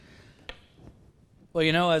Well,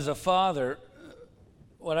 you know, as a father,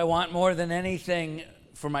 what I want more than anything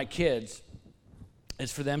for my kids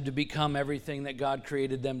is for them to become everything that God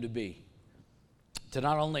created them to be. To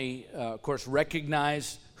not only, of course,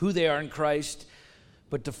 recognize who they are in Christ,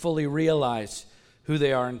 but to fully realize who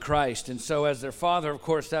they are in Christ. And so as their father, of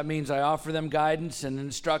course, that means I offer them guidance and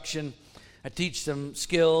instruction. I teach them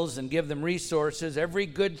skills and give them resources, every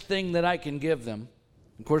good thing that I can give them.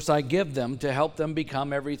 Of course, I give them to help them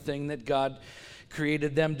become everything that God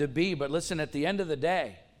created them to be. But listen, at the end of the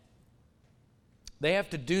day, they have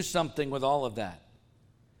to do something with all of that,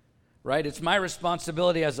 right? It's my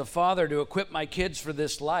responsibility as a father to equip my kids for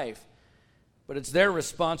this life, but it's their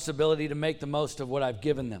responsibility to make the most of what I've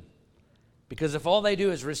given them. Because if all they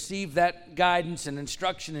do is receive that guidance and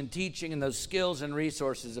instruction and teaching and those skills and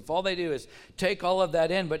resources, if all they do is take all of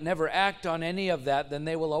that in but never act on any of that, then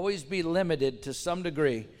they will always be limited to some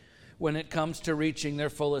degree when it comes to reaching their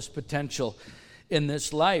fullest potential in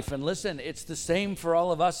this life. And listen, it's the same for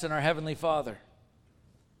all of us and our Heavenly Father.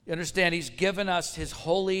 You understand, He's given us His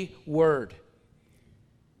holy word,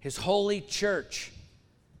 His holy church,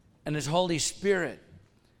 and His Holy Spirit.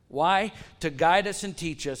 Why? To guide us and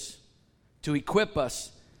teach us, to equip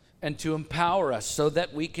us, and to empower us so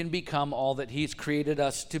that we can become all that He's created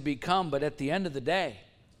us to become. But at the end of the day,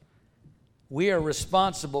 we are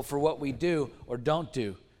responsible for what we do or don't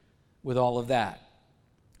do with all of that.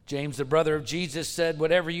 James, the brother of Jesus, said,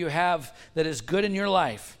 whatever you have that is good in your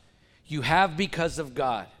life, you have because of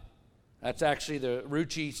God. That's actually the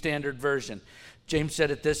Ruchi Standard Version. James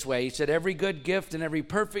said it this way. He said, every good gift and every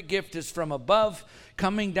perfect gift is from above,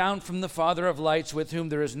 coming down from the Father of lights, with whom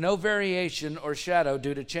there is no variation or shadow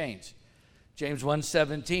due to change. James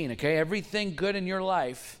 1:17, okay? Everything good in your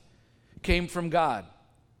life came from God.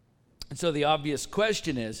 And so the obvious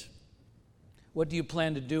question is, what do you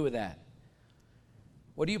plan to do with that?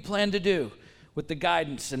 What do you plan to do with the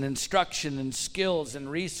guidance and instruction and skills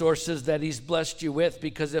and resources that He's blessed you with?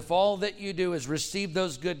 Because if all that you do is receive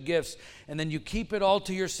those good gifts and then you keep it all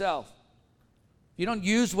to yourself, you don't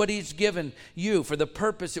use what He's given you for the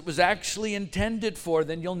purpose it was actually intended for,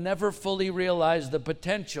 then you'll never fully realize the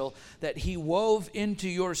potential that He wove into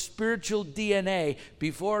your spiritual DNA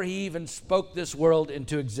before He even spoke this world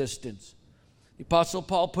into existence. The Apostle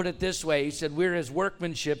Paul put it this way. He said, we're His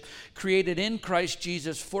workmanship, created in Christ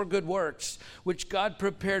Jesus for good works, which God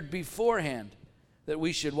prepared beforehand that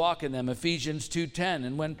we should walk in them. Ephesians 2:10.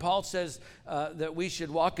 And when Paul says that we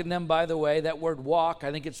should walk in them, by the way, that word walk,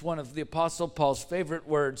 I think it's one of the Apostle Paul's favorite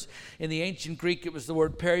words. In the ancient Greek, it was the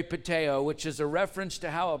word peripateo, which is a reference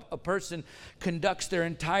to how a person conducts their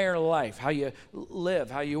entire life, how you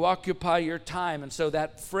live, how you occupy your time. And so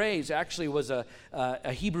that phrase actually was a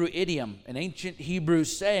Hebrew idiom, an ancient Hebrew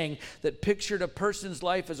saying that pictured a person's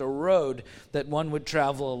life as a road that one would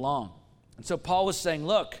travel along. And so Paul was saying,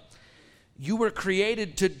 look, you were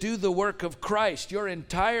created to do the work of Christ. Your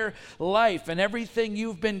entire life and everything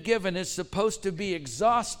you've been given is supposed to be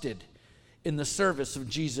exhausted in the service of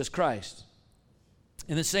Jesus Christ.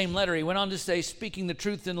 In the same letter, he went on to say, speaking the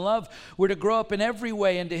truth in love, we're to grow up in every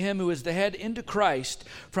way into Him who is the head, into Christ,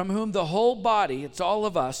 from whom the whole body, it's all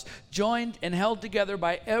of us, joined and held together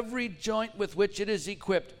by every joint with which it is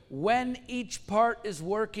equipped, when each part is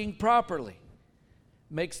working properly,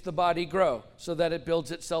 makes the body grow so that it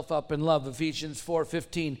builds itself up in love. Ephesians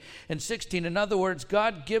 4:15 and 16. In other words,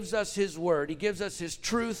 God gives us His word. He gives us His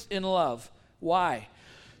truth in love. Why?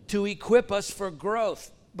 To equip us for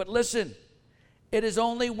growth. But listen, it is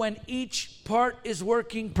only when each part is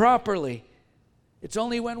working properly. It's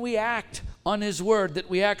only when we act on His word that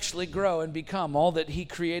we actually grow and become all that He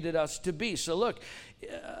created us to be. So look,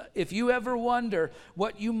 if you ever wonder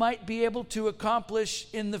what you might be able to accomplish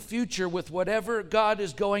in the future with whatever God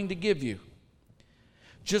is going to give you,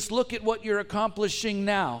 just look at what you're accomplishing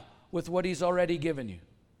now with what He's already given you.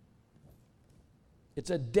 It's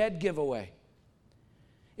a dead giveaway.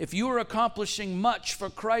 If you are accomplishing much for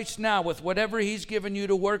Christ now with whatever He's given you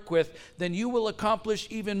to work with, then you will accomplish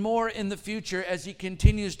even more in the future as He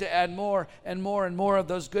continues to add more and more and more of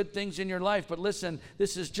those good things in your life. But listen,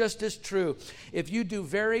 this is just as true. If you do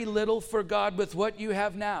very little for God with what you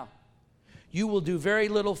have now, you will do very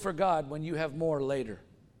little for God when you have more later.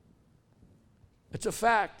 It's a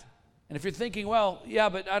fact. And if you're thinking, well, yeah,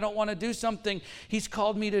 but I don't want to do something He's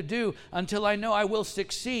called me to do until I know I will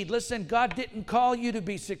succeed. Listen, God didn't call you to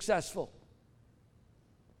be successful.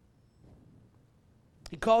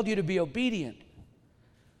 He called you to be obedient.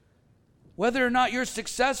 Whether or not you're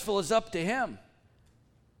successful is up to Him.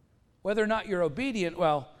 Whether or not you're obedient,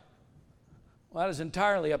 well, that is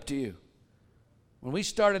entirely up to you. When we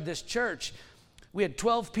started this church, we had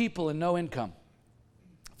 12 people and no income.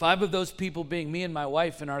 5 of those people being me and my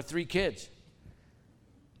wife and our 3 kids.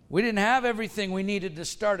 We didn't have everything we needed to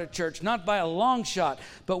start a church, not by a long shot,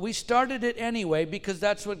 but we started it anyway because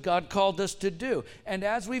that's what God called us to do. And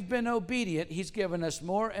as we've been obedient, He's given us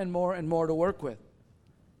more and more and more to work with.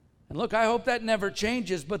 And look, I hope that never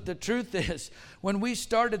changes, but the truth is, when we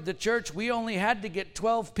started the church, we only had to get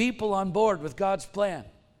 12 people on board with God's plan.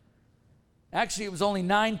 Actually, it was only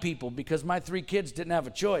 9 people because my 3 kids didn't have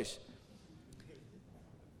a choice.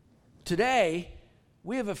 Today,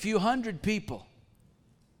 we have a few hundred people.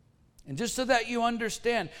 And just so that you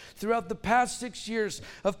understand, throughout the past 6 years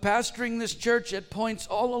of pastoring this church, at points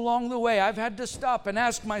all along the way, I've had to stop and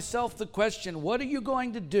ask myself the question, what are you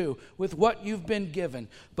going to do with what you've been given?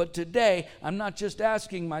 But today, I'm not just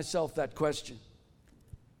asking myself that question.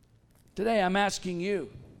 Today, I'm asking you,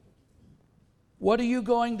 what are you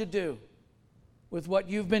going to do with what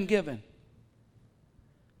you've been given?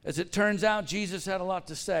 As it turns out, Jesus had a lot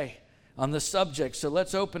to say on the subject. So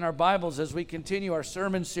let's open our Bibles as we continue our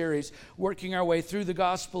sermon series, working our way through the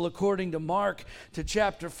gospel according to Mark to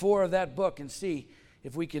chapter 4 of that book and see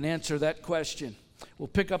if we can answer that question. We'll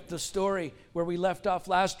pick up the story where we left off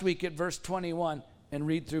last week at verse 21 and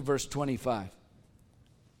read through verse 25.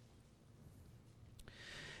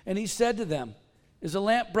 And he said to them, "Is a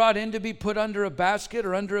lamp brought in to be put under a basket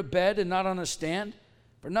or under a bed and not on a stand?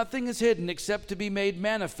 For nothing is hidden except to be made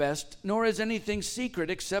manifest, nor is anything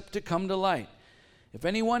secret except to come to light. If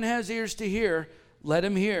anyone has ears to hear, let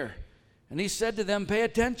him hear." And he said to them, "Pay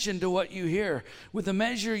attention to what you hear. With the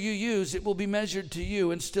measure you use, it will be measured to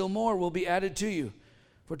you, and still more will be added to you.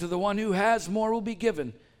 For to the one who has, more will be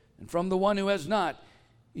given, and from the one who has not,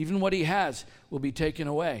 even what he has will be taken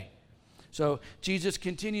away." So Jesus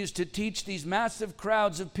continues to teach these massive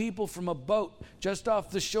crowds of people from a boat just off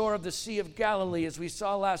the shore of the Sea of Galilee, as we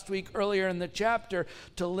saw last week earlier in the chapter,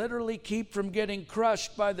 to literally keep from getting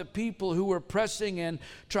crushed by the people who were pressing in,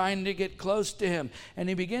 trying to get close to him. And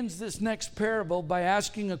he begins this next parable by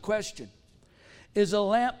asking a question. Is a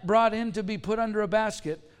lamp brought in to be put under a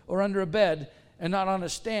basket or under a bed and not on a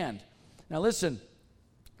stand? Now listen.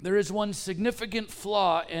 There is one significant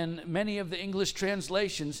flaw in many of the English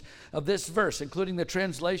translations of this verse, including the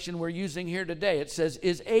translation we're using here today. It says,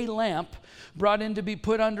 "Is a lamp brought in to be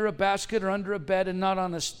put under a basket or under a bed and not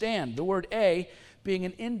on a stand?" The word "a" being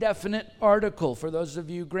an indefinite article for those of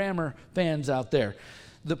you grammar fans out there.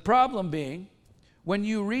 The problem being, when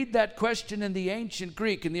you read that question in the ancient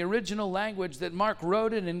Greek, in the original language that Mark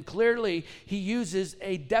wrote it in, clearly he uses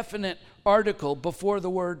a definite article before the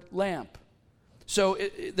word lamp. So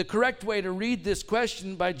the correct way to read this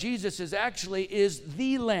question by Jesus is actually, is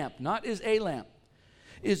the lamp, not is a lamp.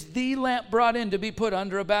 Is the lamp brought in to be put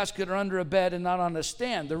under a basket or under a bed and not on a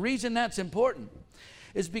stand? The reason that's important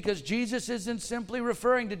is because Jesus isn't simply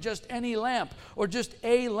referring to just any lamp or just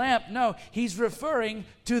a lamp. No, he's referring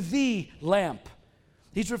to the lamp.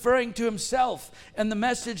 He's referring to himself and the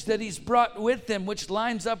message that he's brought with him, which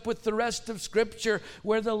lines up with the rest of Scripture,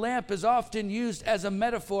 where the lamp is often used as a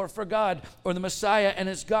metaphor for God or the Messiah and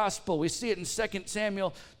his gospel. We see it in 2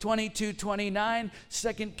 Samuel 22:29,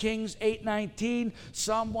 2 Kings 8:19,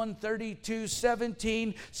 Psalm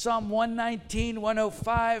 132:17, Psalm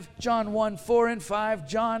 119:105, John 1:4 and 5,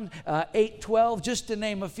 John 8:12, just to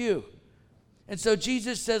name a few. And so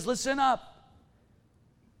Jesus says, listen up.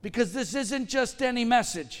 Because this isn't just any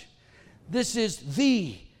message. This is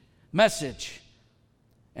the message.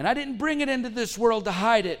 And I didn't bring it into this world to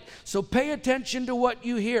hide it. So pay attention to what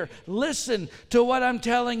you hear. Listen to what I'm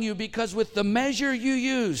telling you, because with the measure you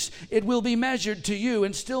use, it will be measured to you,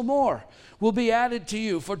 and still more will be added to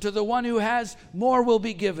you. For to the one who has, more will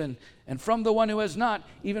be given. And from the one who has not,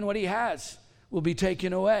 even what he has will be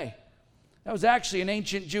taken away. That was actually an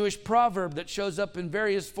ancient Jewish proverb that shows up in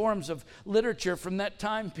various forms of literature from that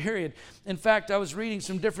time period. In fact, I was reading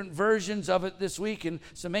some different versions of it this week in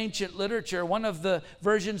some ancient literature. One of the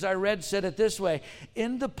versions I read said it this way: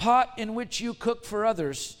 "In the pot in which you cook for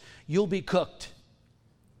others, you'll be cooked."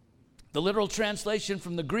 The literal translation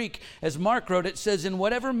from the Greek, as Mark wrote it, says, "In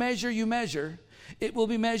whatever measure you measure, it will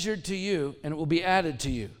be measured to you, and it will be added to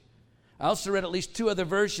you." I also read at least 2 other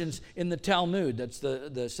versions in the Talmud. That's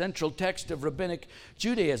the central text of rabbinic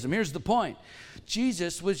Judaism. Here's the point.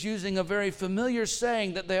 Jesus was using a very familiar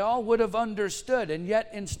saying that they all would have understood, and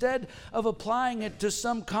yet instead of applying it to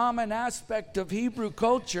some common aspect of Hebrew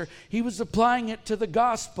culture, he was applying it to the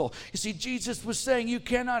gospel. You see, Jesus was saying you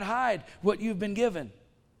cannot hide what you've been given.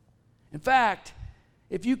 In fact,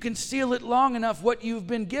 if you conceal it long enough, what you've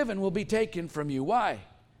been given will be taken from you. Why?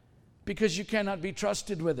 Because you cannot be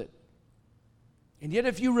trusted with it. And yet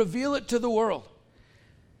if you reveal it to the world,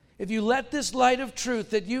 if you let this light of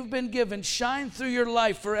truth that you've been given shine through your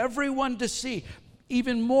life for everyone to see,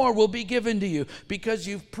 even more will be given to you because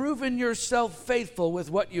you've proven yourself faithful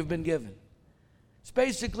with what you've been given. It's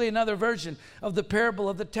basically another version of the parable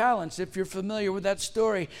of the talents, if you're familiar with that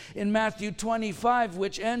story in Matthew 25,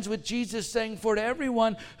 which ends with Jesus saying, "For to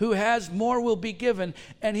everyone who has, more will be given,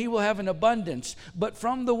 and he will have an abundance. But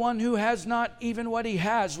from the one who has not, even what he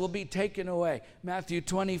has will be taken away." Matthew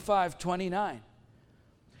 25:29.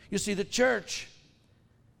 You see, the church,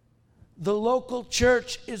 the local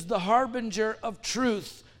church, is the harbinger of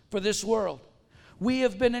truth for this world. We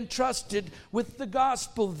have been entrusted with the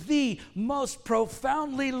gospel, the most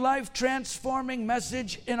profoundly life-transforming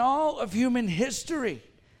message in all of human history.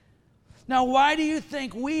 Now, why do you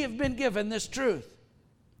think we have been given this truth?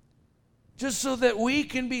 Just so that we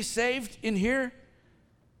can be saved in here?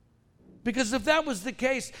 Because if that was the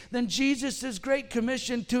case, then Jesus' great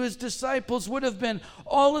commission to his disciples would have been,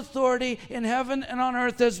 "All authority in heaven and on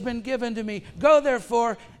earth has been given to me. Go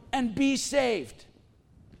therefore and be saved."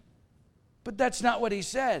 But that's not what he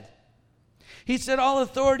said. He said, "All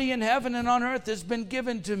authority in heaven and on earth has been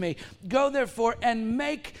given to me. Go therefore and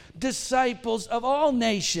make disciples of all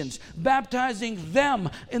nations, baptizing them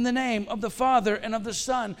in the name of the Father and of the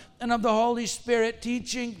Son and of the Holy Spirit,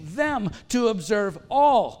 teaching them to observe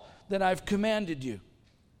all that I've commanded you."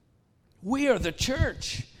 We are the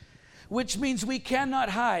church, which means we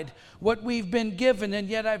cannot hide what we've been given. And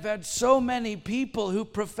yet I've had so many people who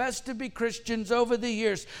profess to be Christians over the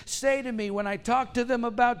years say to me when I talk to them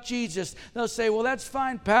about Jesus, they'll say, "Well, that's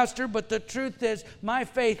fine, Pastor, but the truth is my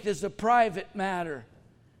faith is a private matter."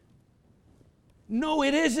 No,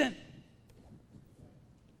 it isn't.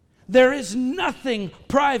 There is nothing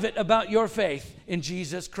private about your faith in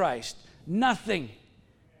Jesus Christ. Nothing.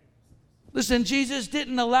 Listen, Jesus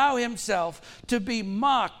didn't allow himself to be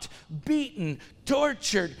mocked, beaten,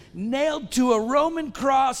 tortured, nailed to a Roman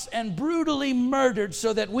cross, and brutally murdered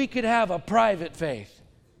so that we could have a private faith.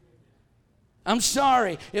 I'm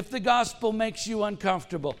sorry if the gospel makes you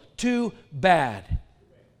uncomfortable. Too bad.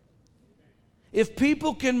 If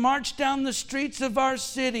people can march down the streets of our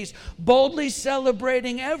cities boldly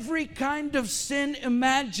celebrating every kind of sin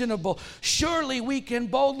imaginable, surely we can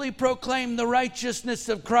boldly proclaim the righteousness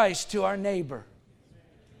of Christ to our neighbor.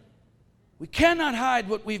 We cannot hide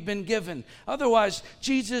what we've been given. Otherwise,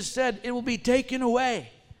 Jesus said it will be taken away.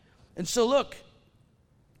 And so look,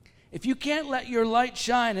 if you can't let your light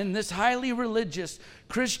shine in this highly religious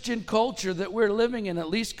Christian culture that we're living in, at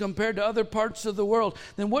least compared to other parts of the world,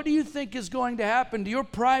 then what do you think is going to happen to your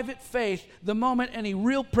private faith the moment any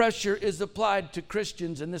real pressure is applied to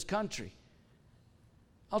Christians in this country?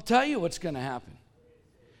 I'll tell you what's going to happen.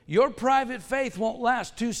 Your private faith won't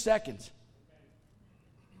last 2 seconds.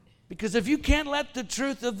 Because if you can't let the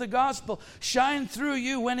truth of the gospel shine through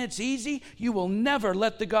you when it's easy, you will never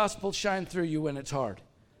let the gospel shine through you when it's hard.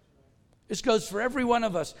 This goes for every one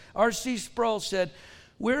of us. R.C. Sproul said,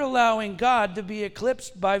 "We're allowing God to be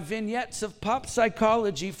eclipsed by vignettes of pop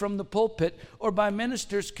psychology from the pulpit or by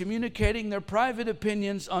ministers communicating their private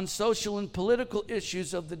opinions on social and political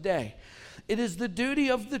issues of the day. It is the duty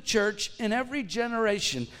of the church in every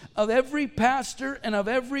generation, of every pastor and of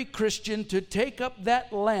every Christian, to take up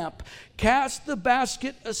that lamp, cast the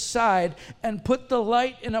basket aside, and put the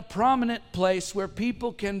light in a prominent place where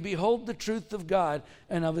people can behold the truth of God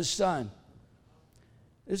and of his Son."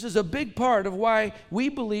 This is a big part of why we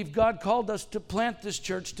believe God called us to plant this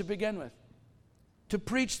church to begin with, to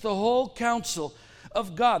preach the whole counsel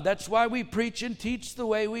of God. That's why we preach and teach the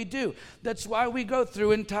way we do. That's why we go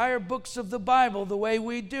through entire books of the Bible the way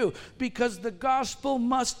we do, because the gospel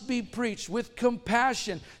must be preached with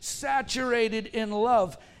compassion, saturated in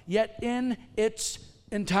love, yet in its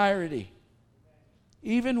entirety,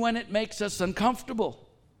 even when it makes us uncomfortable.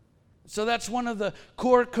 So that's one of the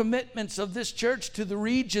core commitments of this church to the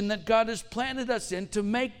region that God has planted us in, to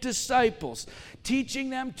make disciples, teaching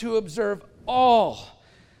them to observe all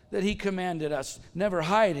that he commanded us, never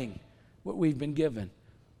hiding what we've been given.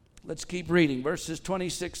 Let's keep reading, verses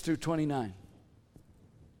 26 through 29.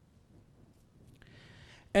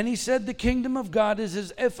 "And he said, the kingdom of God is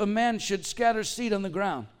as if a man should scatter seed on the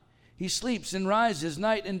ground. He sleeps and rises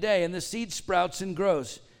night and day, and the seed sprouts and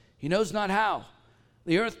grows. He knows not how.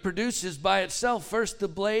 The earth produces by itself first the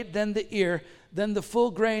blade, then the ear, then the full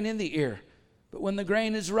grain in the ear. But when the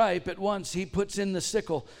grain is ripe, at once he puts in the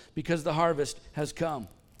sickle, because the harvest has come."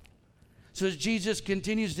 So as Jesus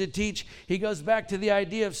continues to teach, he goes back to the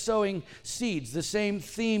idea of sowing seeds, the same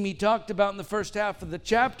theme he talked about in the first half of the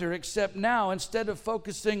chapter, except now, instead of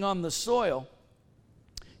focusing on the soil,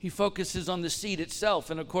 He focuses on the seed itself.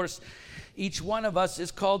 And of course, each one of us is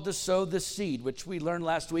called to sow the seed, which we learned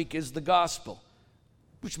last week is the gospel,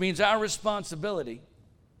 which means our responsibility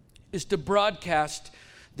is to broadcast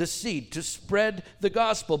the seed, to spread the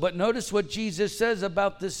gospel. But notice what Jesus says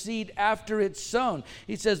about the seed after it's sown.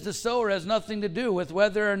 He says the sower has nothing to do with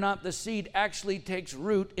whether or not the seed actually takes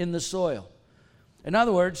root in the soil. In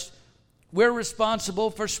other words, we're responsible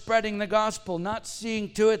for spreading the gospel, not seeing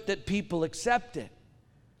to it that people accept it.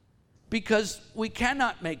 Because we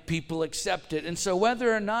cannot make people accept it. And so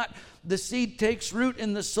whether or not the seed takes root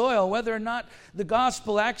in the soil, whether or not the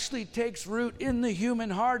gospel actually takes root in the human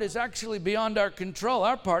heart is actually beyond our control.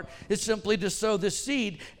 Our part is simply to sow the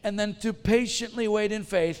seed and then to patiently wait in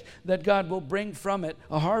faith that God will bring from it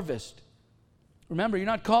a harvest. Remember, you're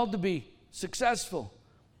not called to be successful.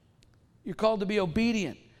 You're called to be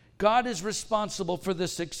obedient. God is responsible for the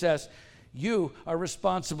success. You are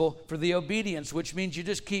responsible for the obedience, which means you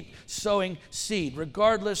just keep sowing seed,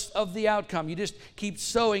 regardless of the outcome. You just keep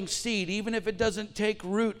sowing seed, even if it doesn't take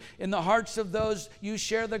root in the hearts of those you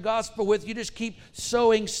share the gospel with. You just keep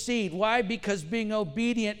sowing seed. Why? Because being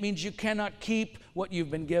obedient means you cannot keep what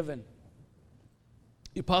you've been given.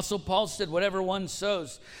 The Apostle Paul said, whatever one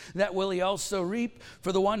sows, that will he also reap.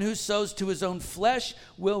 For the one who sows to his own flesh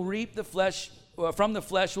will reap the flesh. From the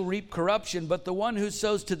flesh will reap corruption, but the one who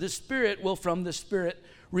sows to the Spirit will from the Spirit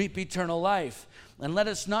reap eternal life. And let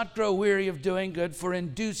us not grow weary of doing good, for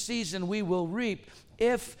in due season we will reap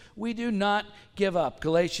if we do not give up.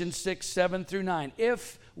 Galatians 6:7-9.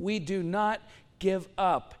 If we do not give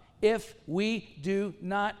up. If we do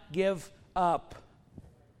not give up.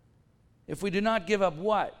 If we do not give up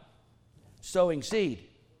what? Sowing seed.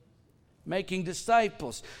 Making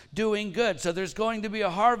disciples, doing good. So there's going to be a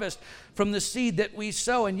harvest from the seed that we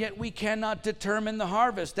sow, and yet we cannot determine the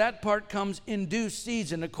harvest. That part comes in due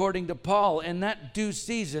season, according to Paul, and that due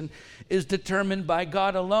season is determined by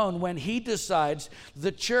God alone when he decides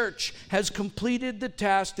the church has completed the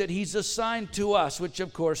task that he's assigned to us, which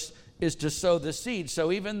of course is to sow the seed.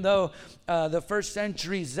 So even though the first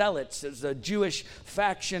century zealots, as a Jewish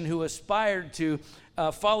faction who aspired to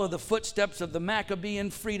follow the footsteps of the Maccabean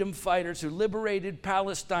freedom fighters who liberated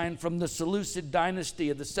Palestine from the Seleucid dynasty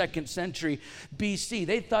of the 2nd century BC.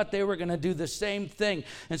 They thought they were going to do the same thing.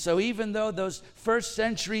 And so even though those first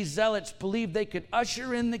century zealots believed they could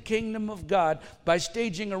usher in the kingdom of God by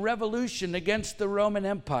staging a revolution against the Roman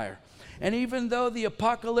Empire, and even though the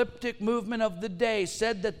apocalyptic movement of the day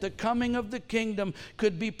said that the coming of the kingdom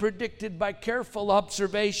could be predicted by careful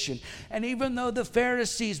observation, and even though the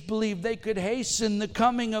Pharisees believed they could hasten the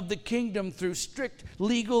coming of the kingdom through strict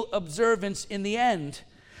legal observance in the end,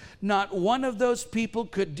 not one of those people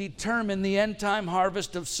could determine the end-time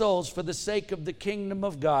harvest of souls for the sake of the kingdom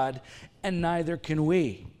of God, and neither can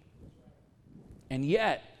we. And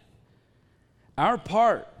yet, our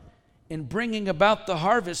part in bringing about the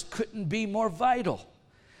harvest couldn't be more vital,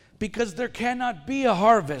 because there cannot be a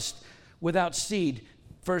harvest without seed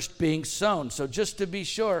first being sown. So just to be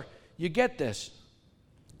sure you get this,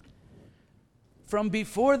 from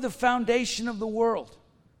before the foundation of the world,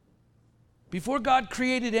 before God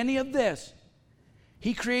created any of this,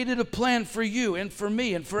 he created a plan for you and for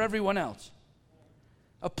me and for everyone else.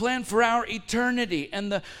 A plan for our eternity.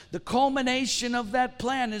 And the culmination of that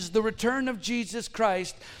plan is the return of Jesus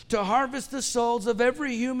Christ to harvest the souls of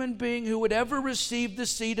every human being who would ever receive the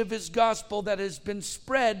seed of his gospel that has been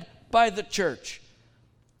spread by the church.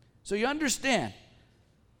 So you understand,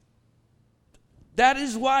 that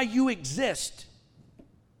is why you exist.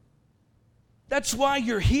 That's why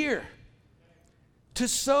you're here. To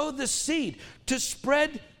sow the seed, to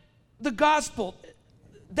spread the gospel.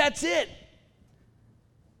 That's it.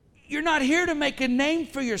 You're not here to make a name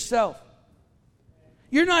for yourself.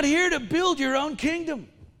 You're not here to build your own kingdom.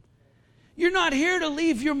 You're not here to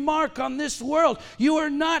leave your mark on this world. You are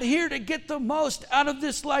not here to get the most out of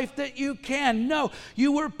this life that you can. No,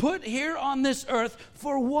 you were put here on this earth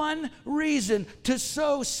for one reason: to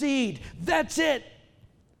sow seed. That's it.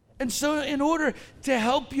 And so in order to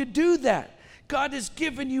help you do that, God has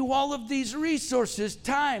given you all of these resources: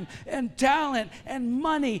 time and talent and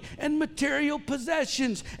money and material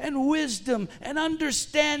possessions and wisdom and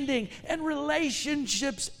understanding and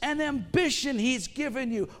relationships and ambition. He's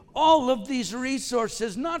given you all of these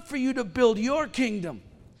resources, not for you to build your kingdom,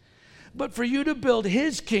 but for you to build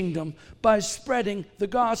his kingdom by spreading the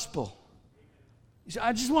gospel.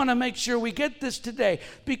 I just want to make sure we get this today,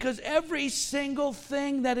 because every single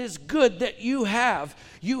thing that is good that you have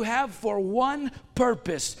for one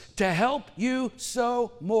purpose: to help you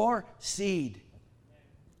sow more seed.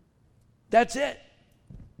 That's it.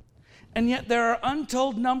 And yet there are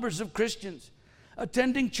untold numbers of Christians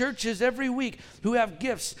attending churches every week, who have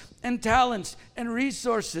gifts and talents and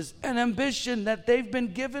resources and ambition that they've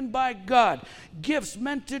been given by God. Gifts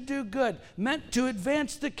meant to do good, meant to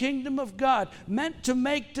advance the kingdom of God, meant to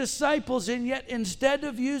make disciples, and yet instead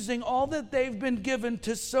of using all that they've been given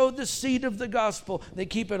to sow the seed of the gospel, they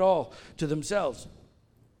keep it all to themselves.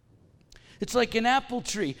 It's like an apple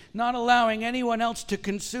tree, not allowing anyone else to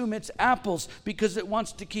consume its apples because it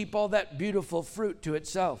wants to keep all that beautiful fruit to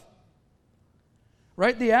itself.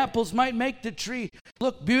 Right? The apples might make the tree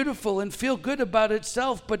look beautiful and feel good about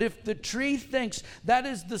itself, but if the tree thinks that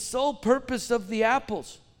is the sole purpose of the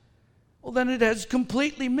apples, well, then it has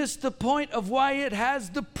completely missed the point of why it has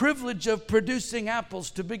the privilege of producing apples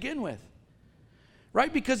to begin with.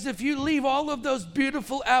 Right? Because if you leave all of those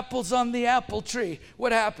beautiful apples on the apple tree,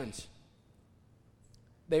 what happens?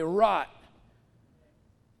 They rot.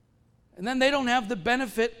 And then they don't have the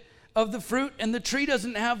benefit of the fruit, and the tree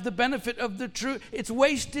doesn't have the benefit of the fruit. It's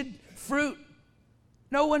wasted fruit.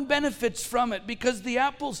 No one benefits from it because the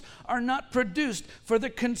apples are not produced for the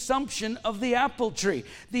consumption of the apple tree.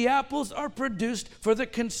 The apples are produced for the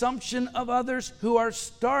consumption of others who are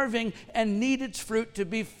starving and need its fruit to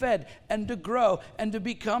be fed and to grow and to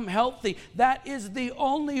become healthy. That is the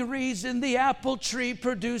only reason the apple tree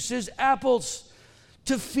produces apples,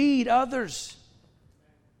 to feed others.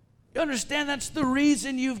 You understand, that's the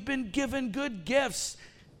reason you've been given good gifts,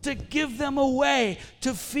 to give them away,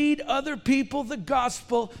 to feed other people the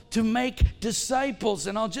gospel, to make disciples.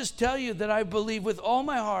 And I'll just tell you that I believe with all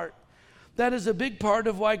my heart that is a big part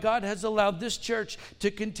of why God has allowed this church to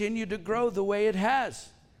continue to grow the way it has,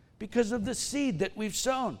 because of the seed that we've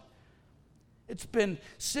sown. It's been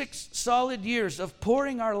 6 solid years of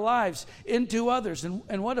pouring our lives into others,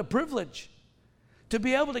 and what a privilege to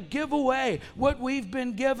be able to give away what we've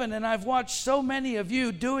been given. And I've watched so many of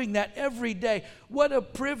you doing that every day. What a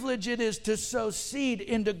privilege it is to sow seed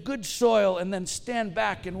into good soil and then stand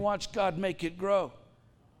back and watch God make it grow.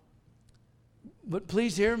 But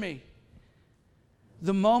please hear me.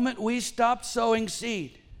 The moment we stop sowing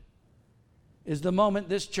seed is the moment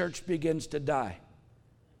this church begins to die.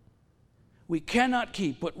 We cannot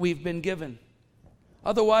keep what we've been given.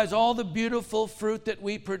 Otherwise, all the beautiful fruit that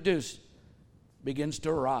we produce begins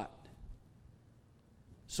to rot.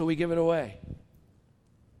 So we give it away.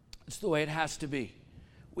 It's the way it has to be.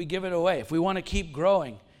 We give it away. If we want to keep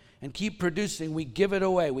growing and keep producing, we give it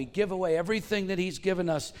away. We give away everything that He's given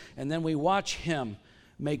us, and then we watch Him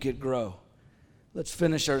make it grow. Let's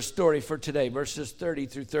finish our story for today, verses 30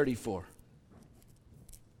 through 34.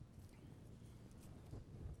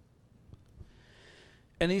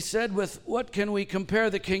 And He said, with what can we compare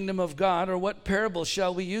the kingdom of God, or what parable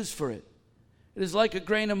shall we use for it? It is like a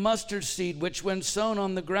grain of mustard seed, which when sown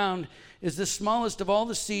on the ground is the smallest of all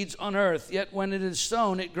the seeds on earth. Yet when it is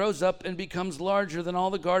sown, it grows up and becomes larger than all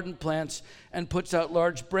the garden plants and puts out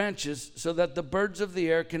large branches, so that the birds of the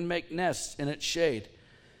air can make nests in its shade.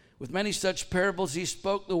 With many such parables He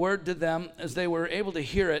spoke the word to them as they were able to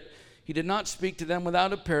hear it. He did not speak to them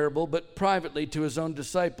without a parable, but privately to His own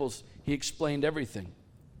disciples He explained everything.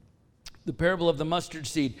 The parable of the mustard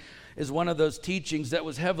seed is one of those teachings that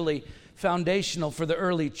was heavily foundational for the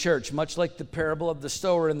early church, much like the parable of the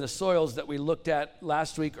sower and the soils that we looked at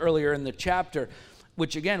last week earlier in the chapter,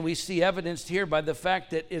 which again we see evidenced here by the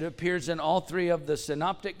fact that it appears in all 3 of the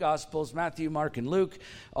synoptic gospels, Matthew, Mark, and Luke,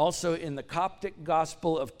 also in the Coptic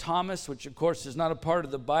gospel of Thomas, which of course is not a part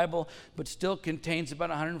of the Bible, but still contains about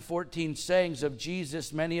 114 sayings of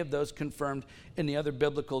Jesus, many of those confirmed in the other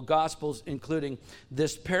biblical gospels, including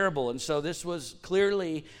this parable. And so this was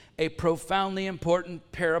clearly a profoundly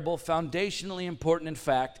important parable, foundationally important, in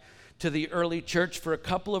fact, to the early church for a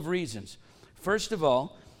couple of reasons. First of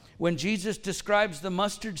all, when Jesus describes the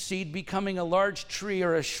mustard seed becoming a large tree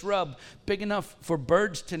or a shrub big enough for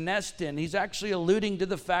birds to nest in, He's actually alluding to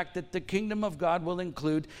the fact that the kingdom of God will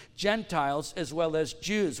include Gentiles as well as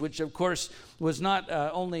Jews, which of course was not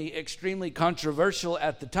only extremely controversial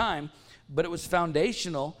at the time, but it was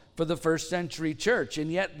foundational for the first century church.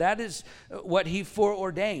 And yet that is what He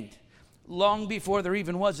foreordained long before there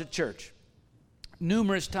even was a church.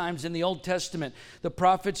 Numerous times in the Old Testament, the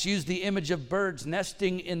prophets used the image of birds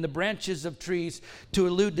nesting in the branches of trees to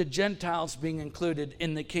allude to Gentiles being included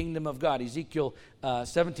in the kingdom of God. Ezekiel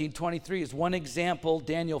 17:23 is one example,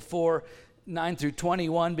 Daniel 4:9 through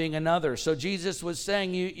 21 being another. So Jesus was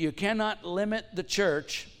saying you cannot limit the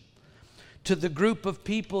church to the group of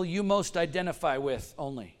people you most identify with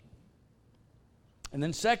only. And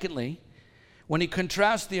then secondly, when He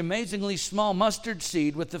contrasts the amazingly small mustard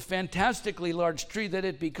seed with the fantastically large tree that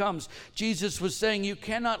it becomes, Jesus was saying you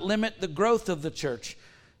cannot limit the growth of the church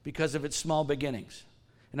because of its small beginnings.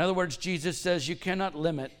 In other words, Jesus says you cannot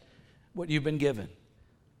limit what you've been given,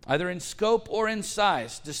 either in scope or in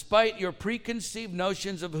size, despite your preconceived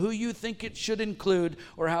notions of who you think it should include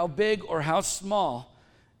or how big or how small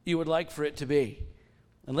you would like for it to be.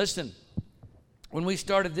 And listen, when we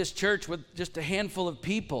started this church with just a handful of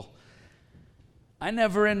people, I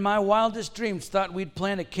never in my wildest dreams thought we'd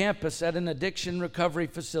plant a campus at an addiction recovery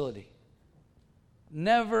facility.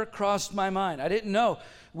 Never crossed my mind. I didn't know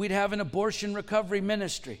we'd have an abortion recovery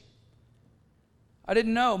ministry. I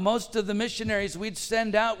didn't know most of the missionaries we'd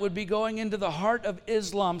send out would be going into the heart of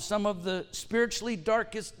Islam, some of the spiritually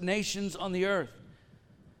darkest nations on the earth.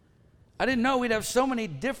 I didn't know we'd have so many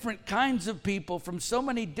different kinds of people from so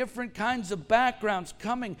many different kinds of backgrounds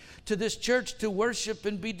coming to this church to worship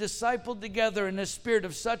and be discipled together in a spirit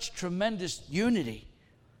of such tremendous unity.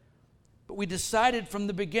 But we decided from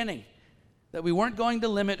the beginning that we weren't going to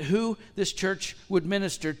limit who this church would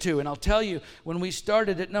minister to. And I'll tell you, when we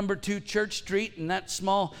started at number 2 Church Street in that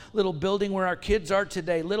small little building where our kids are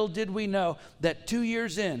today, little did we know that 2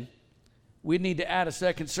 years in, we'd need to add a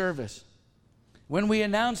second service. When we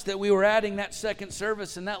announced that we were adding that second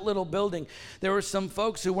service in that little building, there were some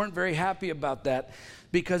folks who weren't very happy about that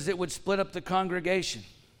because it would split up the congregation.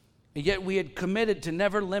 And yet we had committed to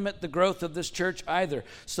never limit the growth of this church either.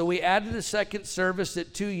 So we added a second service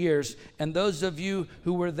at 2 years, and those of you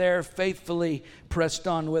who were there faithfully pressed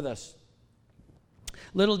on with us.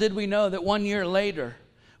 Little did we know that 1 year later,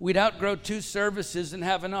 we'd outgrow 2 services and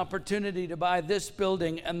have an opportunity to buy this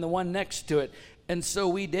building and the one next to it. And so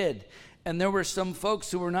we did. And there were some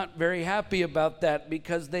folks who were not very happy about that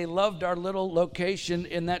because they loved our little location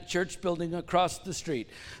in that church building across the street.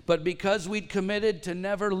 But because we'd committed to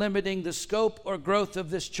never limiting the scope or growth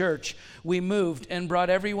of this church, we moved and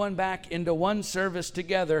brought everyone back into one service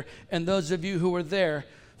together. And those of you who were there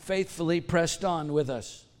faithfully pressed on with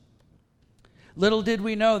us. Little did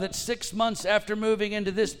we know that 6 months after moving into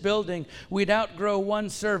this building, we'd outgrow one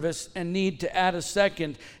service and need to add a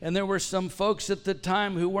second. And there were some folks at the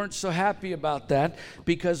time who weren't so happy about that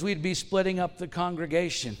because we'd be splitting up the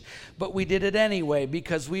congregation. But we did it anyway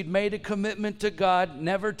because we'd made a commitment to God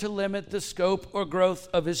never to limit the scope or growth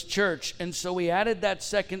of His church. And so we added that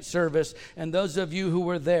second service, and those of you who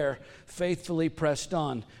were there faithfully pressed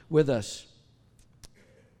on with us.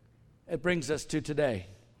 It brings us to today.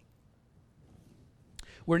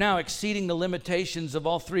 We're now exceeding the limitations of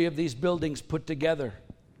all 3 of these buildings put together.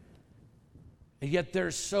 And yet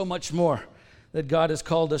there's so much more that God has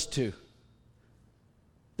called us to.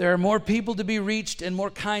 There are more people to be reached and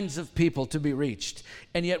more kinds of people to be reached.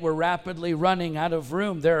 And yet we're rapidly running out of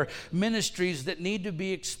room. There are ministries that need to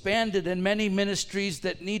be expanded and many ministries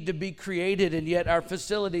that need to be created, and yet our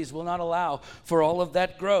facilities will not allow for all of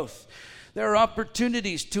that growth. There are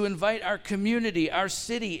opportunities to invite our community, our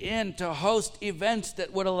city in to host events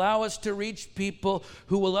that would allow us to reach people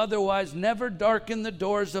who will otherwise never darken the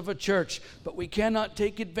doors of a church. But we cannot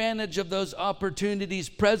take advantage of those opportunities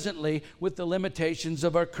presently with the limitations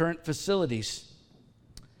of our current facilities.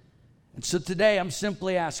 And so today I'm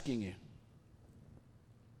simply asking you,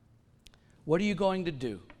 what are you going to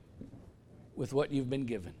do with what you've been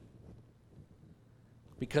given?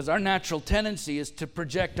 Because our natural tendency is to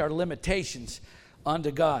project our limitations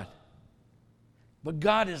onto God. But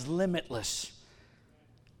God is limitless.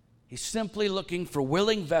 He's simply looking for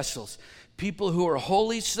willing vessels, people who are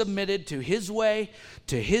wholly submitted to His way,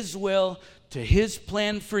 to His will, to His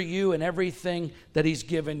plan for you and everything that He's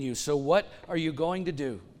given you. So what are you going to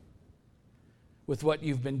do with what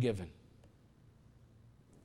you've been given?